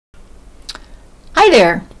Hi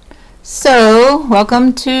there. So,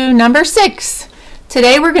 welcome to number 6.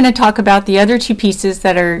 Today we're going to talk about the other two pieces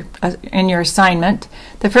that are in your assignment.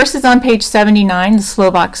 The first is on page 79, the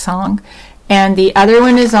Slovak song, and the other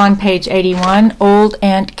one is on page 81, Old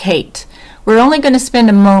Aunt Kate. We're only going to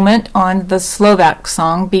spend a moment on the Slovak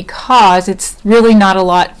song because it's really not a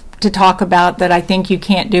lot to talk about that I think you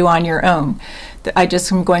can't do on your own. I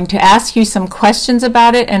just am going to ask you some questions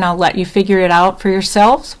about it, and I'll let you figure it out for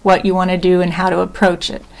yourselves, what you want to do and how to approach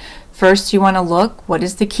it. First, you want to look, what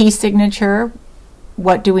is the key signature?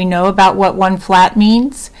 What do we know about what one flat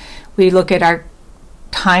means? We look at our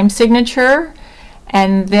time signature,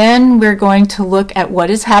 and then we're going to look at what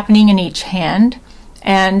is happening in each hand.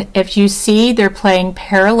 And if you see, they're playing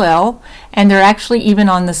parallel, and they're actually even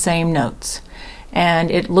on the same notes.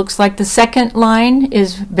 And it looks like the second line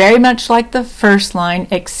is very much like the first line,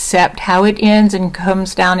 except how it ends and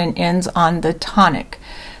comes down and ends on the tonic.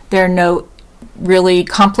 There are no really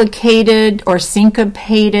complicated or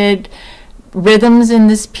syncopated rhythms in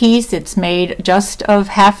this piece. It's made just of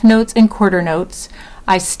half notes and quarter notes.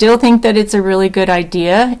 I still think that it's a really good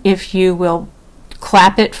idea if you will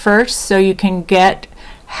clap it first so you can get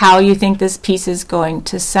how you think this piece is going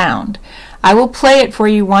to sound. I will play it for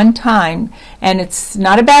you one time, and it's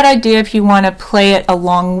not a bad idea if you want to play it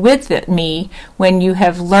along with me when you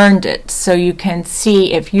have learned it, so you can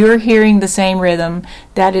see if you're hearing the same rhythm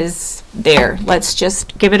that is there. Let's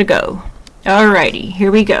just give it a go. Alrighty,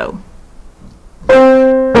 here we go.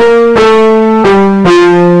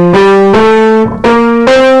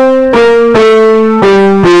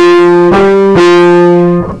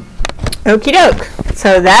 Okie doke.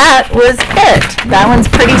 So that was it. That one's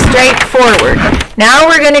pretty straightforward. Now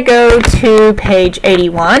we're going to go to page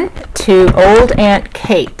 81 to Old Aunt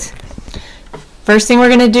Kate. First thing we're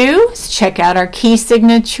going to do is check out our key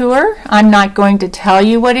signature. I'm not going to tell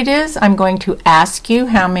you what it is. I'm going to ask you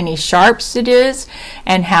how many sharps it is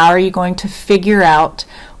and how are you going to figure out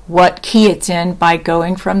what key it's in by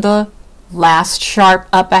going from the last sharp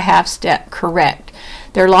up a half step correct.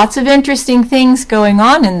 There are lots of interesting things going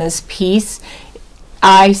on in this piece.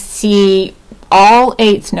 I see all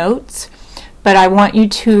eighth notes, but I want you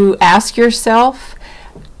to ask yourself,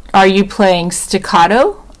 are you playing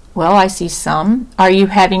staccato? Well, I see some. Are you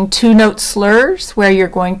having two-note slurs where you're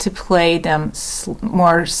going to play them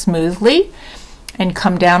more smoothly and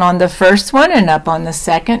come down on the first one and up on the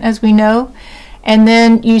second, as we know? And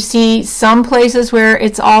then you see some places where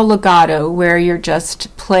it's all legato, where you're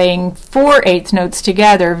just playing 4 eighth notes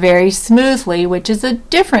together very smoothly, which is a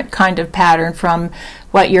different kind of pattern from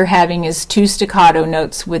what you're having is 2 staccato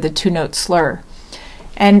notes with a 2-note slur.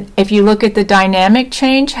 And if you look at the dynamic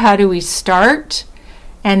change, how do we start?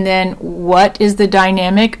 And then what is the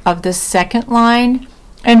dynamic of the second line?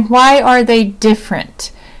 And why are they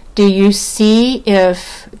different? Do you see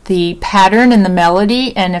if the pattern and the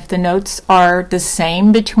melody and if the notes are the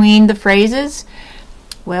same between the phrases?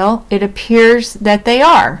 Well, it appears that they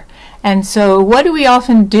are. And so what do we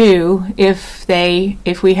often do if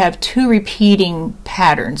we have 2 repeating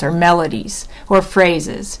patterns or melodies or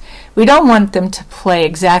phrases? We don't want them to play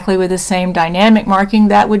exactly with the same dynamic marking.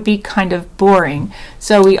 That would be kind of boring.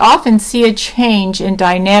 So we often see a change in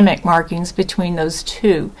dynamic markings between those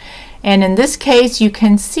two. And in this case, you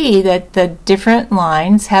can see that the different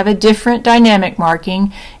lines have a different dynamic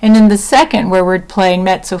marking. And in the second, where we're playing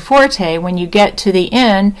mezzo forte, when you get to the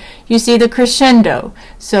end, you see the crescendo.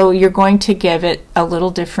 So you're going to give it a little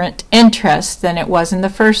different interest than it was in the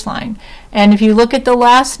first line. And if you look at the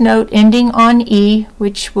last note ending on E,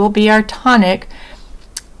 which will be our tonic,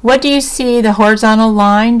 what do you see, the horizontal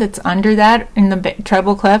line that's under that in the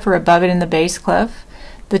treble clef or above it in the bass clef?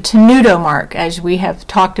 The tenuto mark, as we have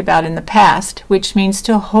talked about in the past, which means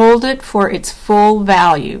to hold it for its full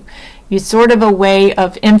value. It's sort of a way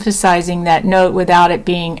of emphasizing that note without it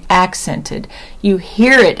being accented. You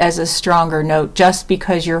hear it as a stronger note just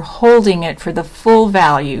because you're holding it for the full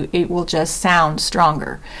value. It will just sound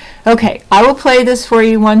stronger. Okay, I will play this for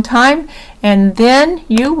you one time, and then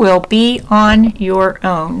you will be on your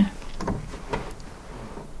own.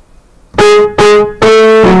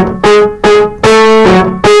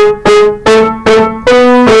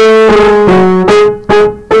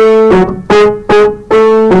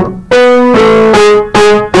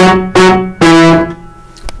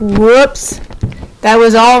 Whoops, that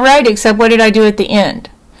was all right, except what did I do at the end?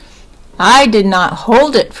 I did not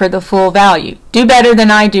hold it for the full value. Do better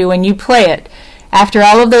than I do when you play it. After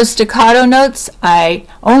all of those staccato notes, I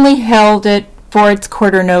only held it for its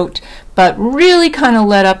quarter note, but really kind of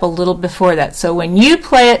let up a little before that. So when you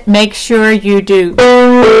play it, make sure you do.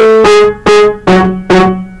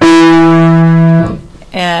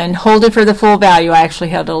 and hold it for the full value. I actually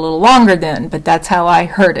held it a little longer then, but that's how I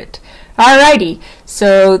heard it. Alrighty,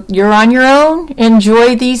 so you're on your own.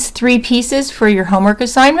 Enjoy these 3 pieces for your homework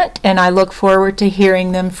assignment, and I look forward to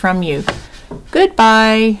hearing them from you.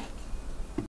 Goodbye.